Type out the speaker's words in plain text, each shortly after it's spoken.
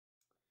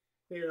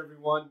Hey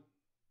everyone,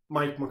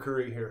 Mike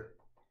McCurry here.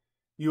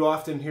 You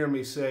often hear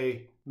me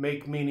say,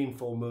 make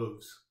meaningful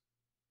moves.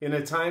 In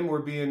a time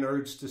we're being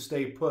urged to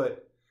stay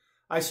put,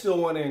 I still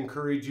want to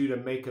encourage you to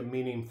make a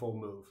meaningful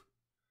move.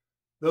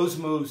 Those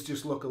moves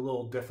just look a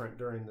little different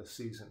during the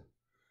season.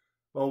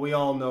 Well, we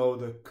all know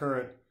the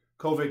current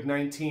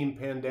COVID-19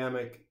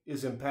 pandemic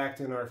is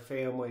impacting our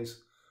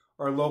families,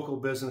 our local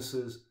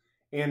businesses,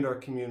 and our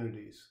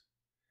communities.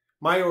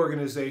 My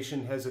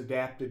organization has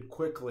adapted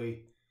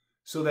quickly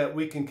so that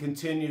we can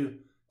continue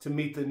to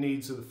meet the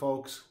needs of the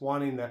folks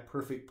wanting that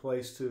perfect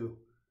place to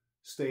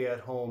stay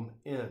at home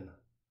in.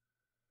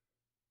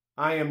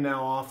 I am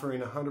now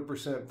offering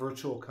 100%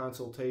 virtual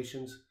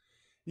consultations.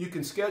 You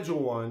can schedule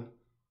one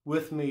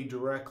with me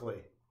directly.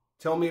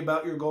 Tell me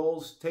about your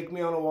goals, take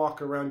me on a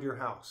walk around your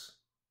house,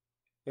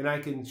 and I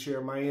can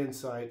share my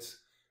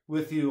insights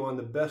with you on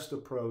the best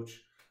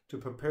approach to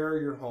prepare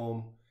your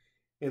home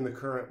in the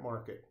current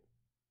market.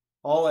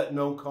 All at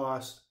no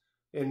cost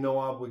and no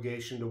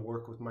obligation to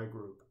work with my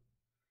group.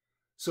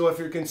 So if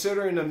you're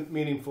considering a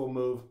meaningful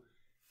move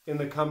in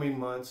the coming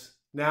months,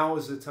 now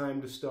is the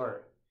time to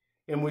start.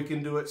 And we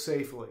can do it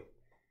safely,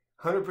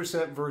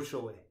 100%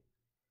 virtually,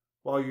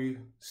 while you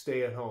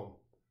stay at home.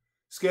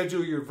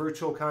 Schedule your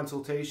virtual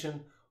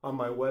consultation on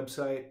my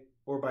website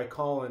or by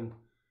calling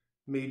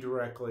me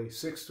directly,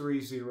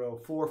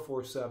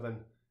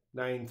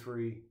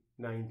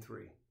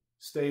 630-447-9393.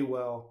 Stay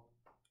well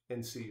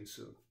and see you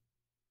soon.